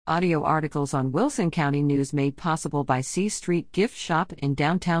Audio articles on Wilson County News made possible by C Street Gift Shop in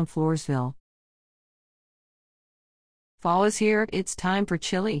downtown Floresville. Fall is here, it's time for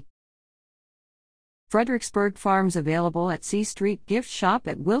chili. Fredericksburg Farms available at C Street Gift Shop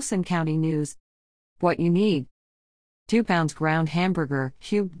at Wilson County News. What you need: 2 pounds ground hamburger,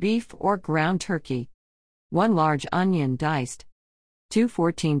 cubed beef or ground turkey. 1 large onion diced. 2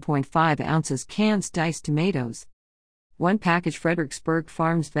 14.5 ounces canned diced tomatoes. 1 package Fredericksburg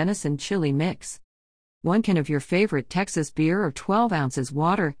Farms venison chili mix. 1 can of your favorite Texas beer or 12 ounces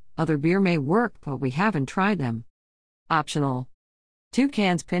water. Other beer may work, but we haven't tried them. Optional. 2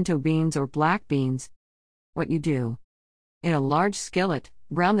 cans pinto beans or black beans. What you do: in a large skillet,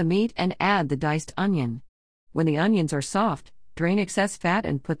 brown the meat and add the diced onion. When the onions are soft, drain excess fat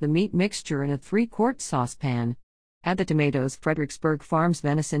and put the meat mixture in a 3-quart saucepan. Add the tomatoes, Fredericksburg Farms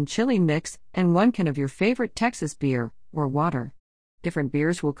venison chili mix, and 1 can of your favorite Texas beer or water. Different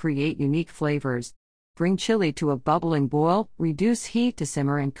beers will create unique flavors. Bring chili to a bubbling boil, reduce heat to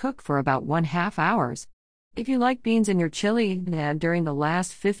simmer and cook for about 1/2 hours. If you like beans in your chili, add during the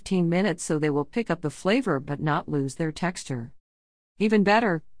last 15 minutes so they will pick up the flavor but not lose their texture. Even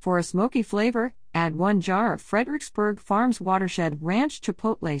better, for a smoky flavor, add 1 jar of Fredericksburg Farms Watershed Ranch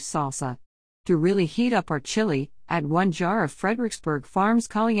Chipotle salsa. To really heat up our chili, add 1 jar of Fredericksburg Farms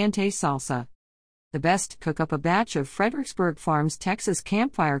Caliente salsa. The best: cook up a batch of Fredericksburg Farms Texas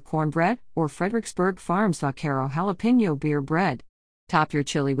Campfire cornbread or Fredericksburg Farms Vaquero jalapeno beer bread. Top your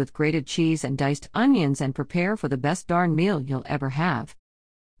chili with grated cheese and diced onions and prepare for the best darn meal you'll ever have.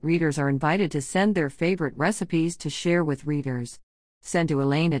 Readers are invited to send their favorite recipes to share with readers. Send to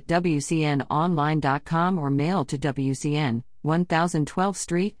Elaine at WCNonline.com or mail to WCN, 1012th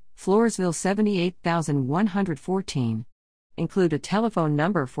Street, Floresville 78114. Include a telephone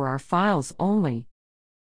number for our files only.